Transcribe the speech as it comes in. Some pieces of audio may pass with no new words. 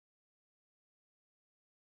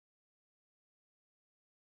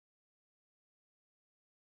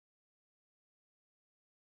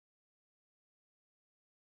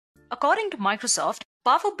According to Microsoft,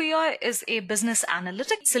 Power BI is a business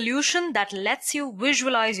analytics solution that lets you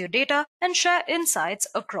visualize your data and share insights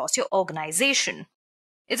across your organization.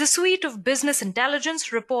 It's a suite of business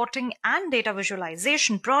intelligence, reporting, and data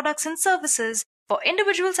visualization products and services for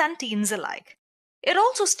individuals and teams alike. It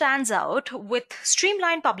also stands out with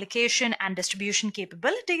streamlined publication and distribution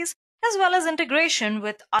capabilities, as well as integration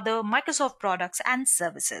with other Microsoft products and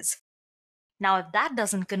services. Now, if that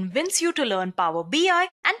doesn't convince you to learn Power BI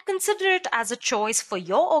and consider it as a choice for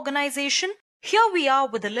your organization, here we are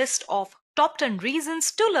with a list of top 10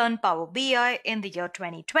 reasons to learn Power BI in the year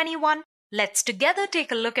 2021. Let's together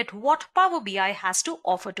take a look at what Power BI has to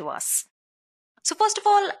offer to us. So first of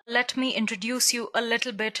all, let me introduce you a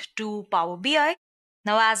little bit to Power BI.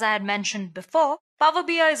 Now, as I had mentioned before, Power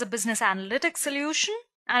BI is a business analytics solution,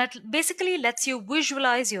 and it basically lets you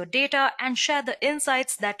visualize your data and share the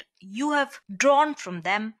insights that you have drawn from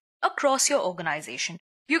them across your organization.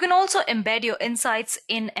 You can also embed your insights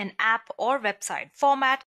in an app or website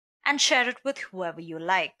format and share it with whoever you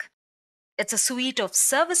like. It's a suite of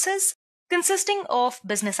services consisting of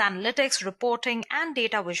business analytics, reporting, and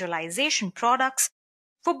data visualization products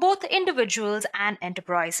for both individuals and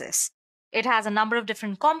enterprises. It has a number of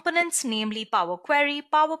different components, namely Power Query,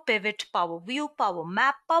 Power Pivot, Power View, Power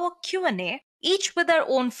Map, Power Q&A, each with their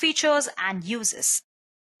own features and uses.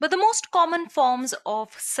 But the most common forms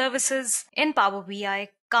of services in Power BI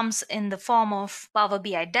comes in the form of Power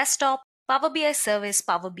BI Desktop, Power BI Service,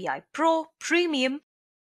 Power BI Pro, Premium,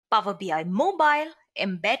 Power BI Mobile,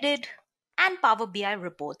 Embedded, and Power BI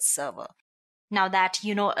Reports Server. Now that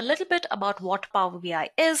you know a little bit about what Power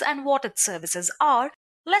BI is and what its services are,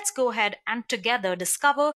 let's go ahead and together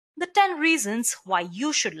discover the 10 reasons why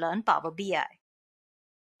you should learn Power BI.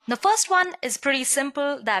 The first one is pretty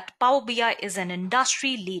simple, that Power BI is an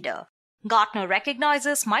industry leader. Gartner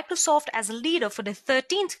recognizes Microsoft as a leader for the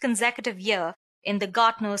 13th consecutive year in the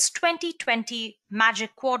Gartner's 2020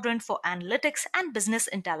 Magic Quadrant for Analytics and Business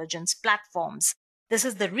Intelligence Platforms. This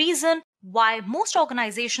is the reason why most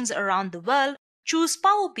organizations around the world choose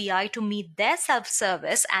Power BI to meet their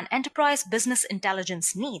self-service and enterprise business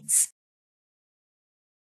intelligence needs.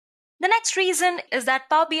 The next reason is that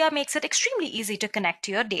Power BI makes it extremely easy to connect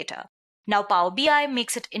to your data. Now, Power BI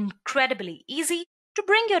makes it incredibly easy to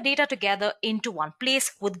bring your data together into one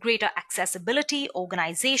place with greater accessibility,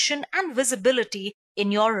 organization, and visibility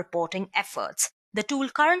in your reporting efforts. The tool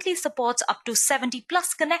currently supports up to 70+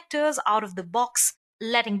 connectors out of the box,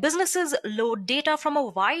 letting businesses load data from a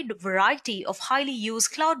wide variety of highly used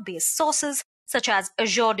cloud-based sources such as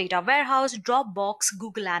Azure Data Warehouse, Dropbox,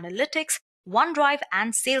 Google Analytics, OneDrive,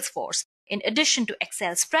 and Salesforce, in addition to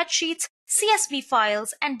Excel spreadsheets, CSV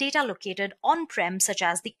files, and data located on-prem such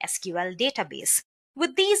as the SQL database.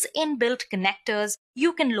 With these inbuilt connectors,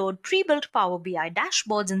 you can load pre-built Power BI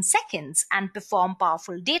dashboards in seconds and perform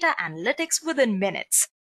powerful data analytics within minutes.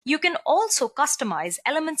 You can also customize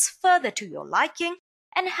elements further to your liking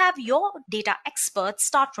and have your data experts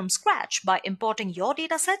start from scratch by importing your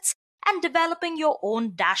datasets and developing your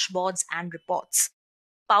own dashboards and reports.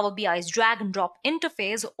 Power BI's drag and drop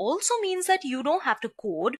interface also means that you don't have to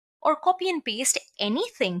code or copy and paste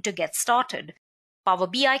anything to get started. Power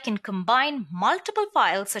BI can combine multiple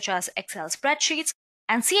files such as Excel spreadsheets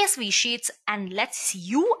and CSV sheets and lets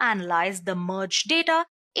you analyze the merged data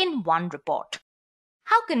in one report.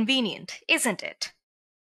 How convenient, isn't it?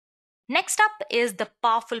 Next up is the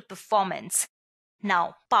powerful performance.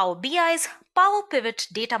 Now, Power BI's Power Pivot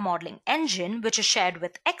data modeling engine, which is shared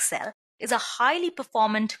with Excel, is a highly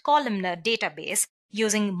performant columnar database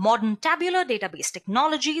using modern tabular database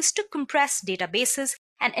technologies to compress databases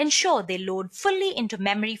and ensure they load fully into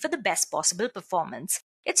memory for the best possible performance.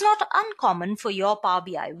 It's not uncommon for your Power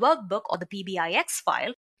BI workbook or the PBIX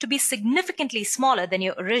file to be significantly smaller than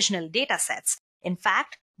your original datasets. In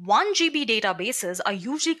fact, 1 GB databases are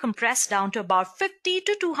usually compressed down to about 50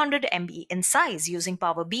 to 200 MB in size using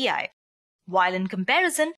Power BI. While in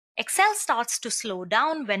comparison, Excel starts to slow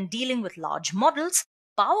down when dealing with large models,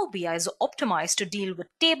 Power BI is optimized to deal with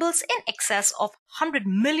tables in excess of 100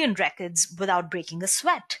 million records without breaking a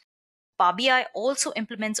sweat. Power BI also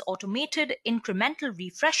implements automated incremental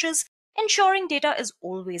refreshes, ensuring data is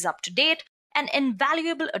always up to date, an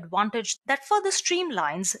invaluable advantage that further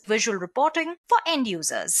streamlines visual reporting for end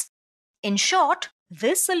users. In short,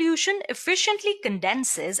 this solution efficiently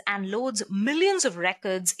condenses and loads millions of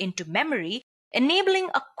records into memory, enabling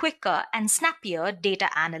a quicker and snappier data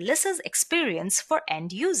analysis experience for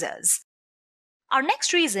end users. Our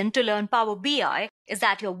next reason to learn Power BI is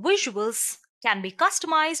that your visuals can be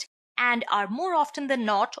customized and are more often than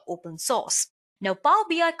not open source. Now, Power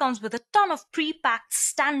BI comes with a ton of pre-packed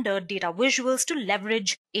standard data visuals to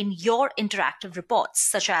leverage in your interactive reports,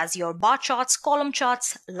 such as your bar charts, column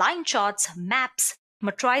charts, line charts, maps,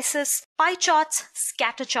 matrices, pie charts,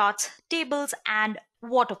 scatter charts, tables, and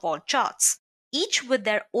waterfall charts, each with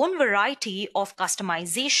their own variety of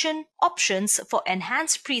customization options for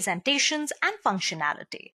enhanced presentations and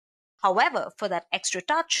functionality. However, for that extra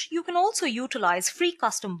touch, you can also utilize free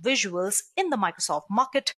custom visuals in the Microsoft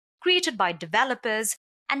Market created by developers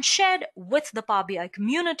and shared with the Power BI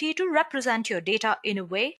community to represent your data in a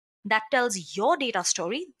way that tells your data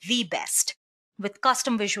story the best. With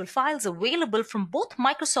custom visual files available from both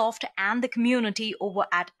Microsoft and the community over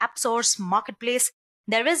at AppSource Marketplace,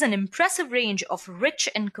 there is an impressive range of rich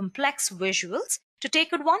and complex visuals to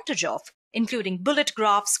take advantage of, including bullet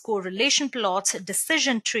graphs, correlation plots,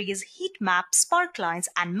 decision trees, heat maps, sparklines,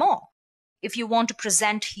 and more. If you want to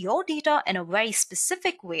present your data in a very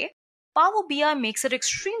specific way, Power BI makes it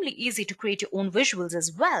extremely easy to create your own visuals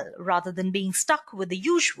as well, rather than being stuck with the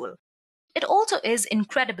usual. It also is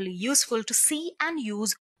incredibly useful to see and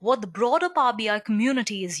use what the broader Power BI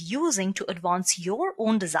community is using to advance your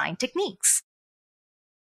own design techniques.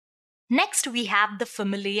 Next, we have the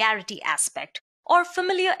familiarity aspect, or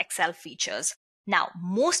familiar Excel features. Now,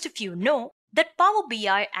 most of you know that Power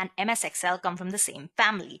BI and MS Excel come from the same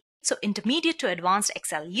family. So intermediate to advanced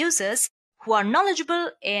Excel users who are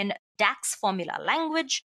knowledgeable in DAX formula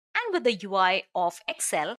language and with the UI of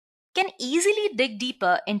Excel can easily dig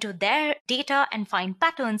deeper into their data and find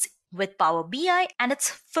patterns with Power BI and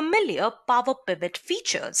its familiar Power Pivot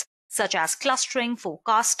features, such as clustering,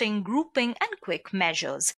 forecasting, grouping, and quick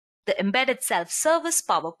measures. The embedded self-service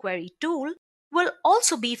Power Query tool will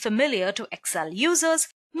also be familiar to Excel users,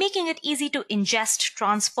 making it easy to ingest,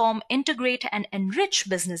 transform, integrate, and enrich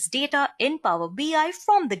business data in Power BI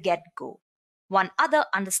from the get-go. One other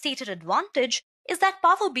understated advantage is that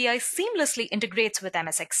Power BI seamlessly integrates with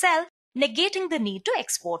MS Excel, negating the need to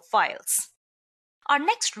export files. Our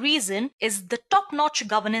next reason is the top-notch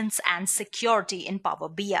governance and security in Power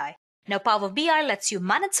BI. Now, Power BI lets you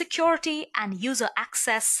manage security and user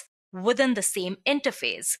access within the same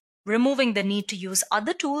interface, removing the need to use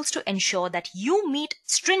other tools to ensure that you meet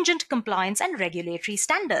stringent compliance and regulatory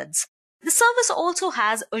standards. The service also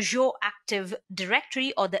has Azure Active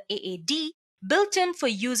Directory, or the AAD, built in for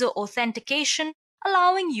user authentication,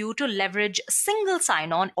 allowing you to leverage single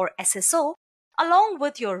sign-on, or SSO, along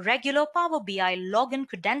with your regular Power BI login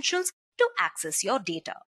credentials to access your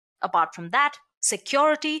data. Apart from that,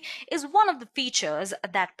 security is one of the features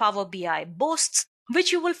that Power BI boasts,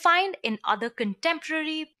 which you will find in other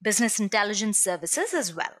contemporary business intelligence services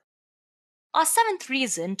as well. Our seventh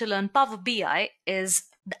reason to learn Power BI is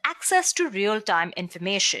the access to real-time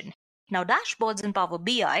information. Now, dashboards in Power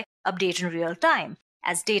BI update in real time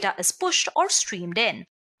as data is pushed or streamed in,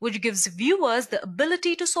 which gives viewers the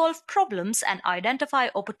ability to solve problems and identify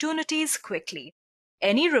opportunities quickly.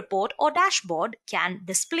 Any report or dashboard can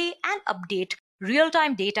display and update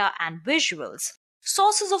real-time data and visuals.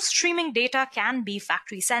 Sources of streaming data can be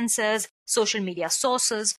factory sensors, social media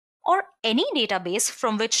sources, or any database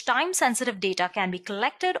from which time-sensitive data can be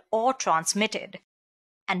collected or transmitted.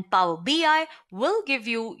 And Power BI will give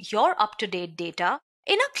you your up-to-date data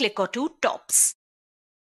in a click or two tops.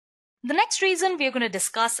 The next reason we are going to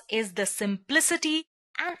discuss is the simplicity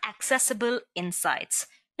and accessible insights.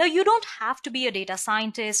 Now, you don't have to be a data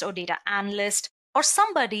scientist or data analyst or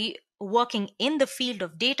somebody working in the field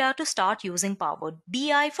of data to start using Power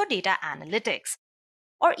BI for data analytics,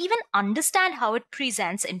 or even understand how it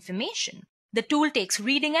presents information. The tool takes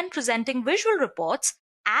reading and presenting visual reports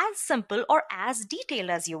as simple or as detailed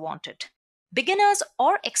as you want it. Beginners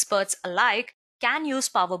or experts alike can use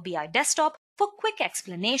Power BI Desktop for quick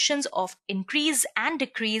explanations of increase and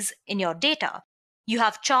decrease in your data. You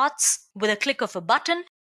have charts with a click of a button,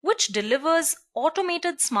 which delivers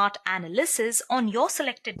automated smart analysis on your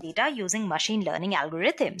selected data using machine learning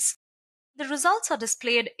algorithms. The results are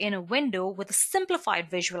displayed in a window with a simplified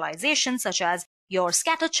visualization such as your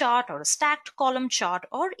scatter chart or a stacked column chart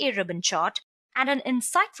or a ribbon chart, and an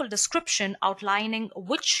insightful description outlining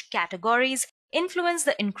which categories influence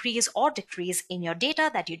the increase or decrease in your data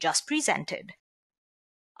that you just presented.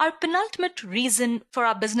 Our penultimate reason for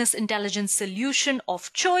our business intelligence solution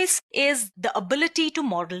of choice is the ability to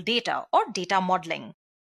model data, or data modeling.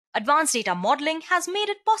 Advanced data modeling has made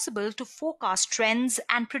it possible to forecast trends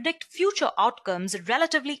and predict future outcomes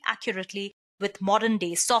relatively accurately with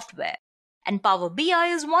modern-day software. And Power BI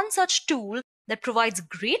is one such tool that provides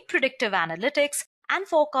great predictive analytics and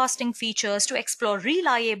forecasting features to explore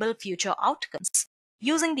reliable future outcomes.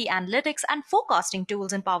 Using the analytics and forecasting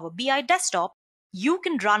tools in Power BI Desktop, you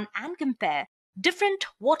can run and compare different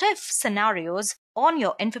what-if scenarios on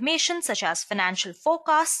your information such as financial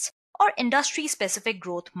forecasts or industry-specific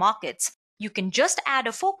growth markets. You can just add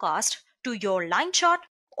a forecast to your line chart,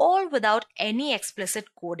 all without any explicit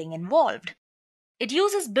coding involved. It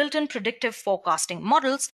uses built-in predictive forecasting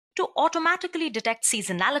models to automatically detect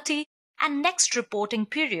seasonality and next reporting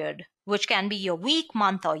period, which can be your week,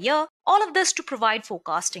 month, or year, all of this to provide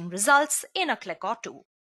forecasting results in a click or two.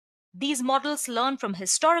 These models learn from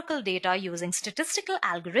historical data using statistical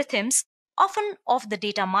algorithms, often of the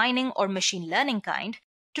data mining or machine learning kind,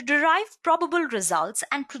 to derive probable results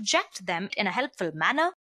and project them in a helpful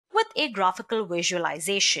manner with a graphical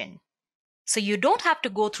visualization. So you don't have to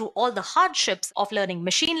go through all the hardships of learning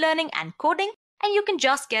machine learning and coding, and you can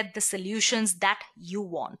just get the solutions that you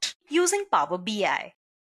want using Power BI.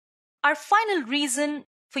 Our final reason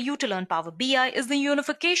for you to learn Power BI is the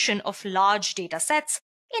unification of large data sets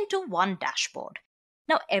into one dashboard.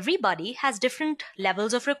 Now, everybody has different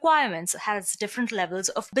levels of requirements, has different levels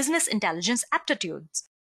of business intelligence aptitudes.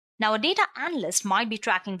 Now, a data analyst might be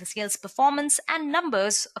tracking the sales performance and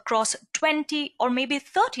numbers across 20 or maybe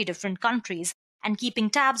 30 different countries and keeping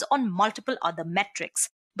tabs on multiple other metrics.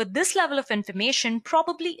 But this level of information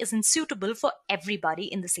probably isn't suitable for everybody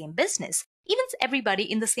in the same business, even everybody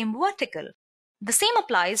in the same vertical. The same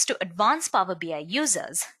applies to advanced Power BI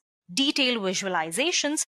users. Detailed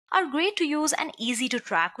visualizations are great to use and easy to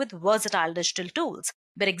track with versatile digital tools,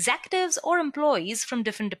 but executives or employees from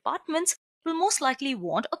different departments will most likely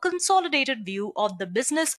want a consolidated view of the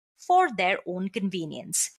business for their own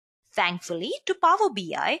convenience. Thankfully, to Power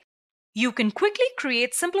BI, you can quickly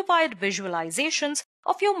create simplified visualizations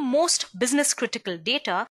of your most business-critical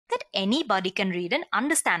data that anybody can read and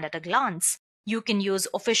understand at a glance. You can use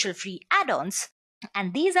official free add-ons,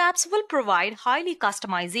 and these apps will provide highly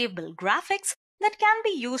customizable graphics that can be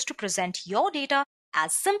used to present your data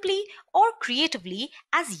as simply or creatively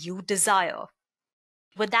as you desire.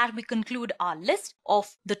 With that, we conclude our list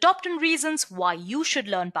of the top 10 reasons why you should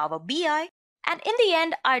learn Power BI. And in the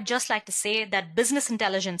end, I'd just like to say that business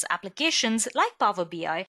intelligence applications like Power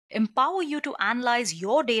BI empower you to analyze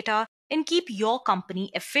your data and keep your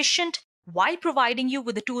company efficient while providing you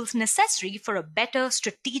with the tools necessary for a better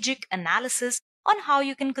strategic analysis on how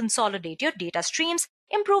you can consolidate your data streams,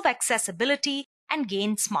 improve accessibility, and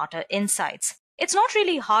gain smarter insights. It's not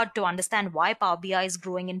really hard to understand why Power BI is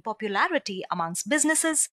growing in popularity amongst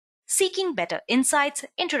businesses seeking better insights,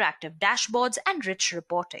 interactive dashboards, and rich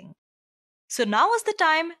reporting. So now is the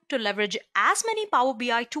time to leverage as many Power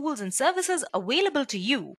BI tools and services available to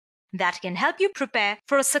you that can help you prepare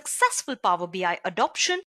for a successful Power BI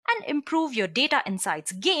adoption and improve your data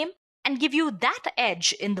insights game and give you that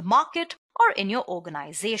edge in the market or in your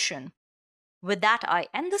organization. With that, I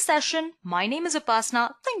end the session. My name is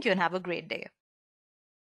Upasana. Thank you and have a great day.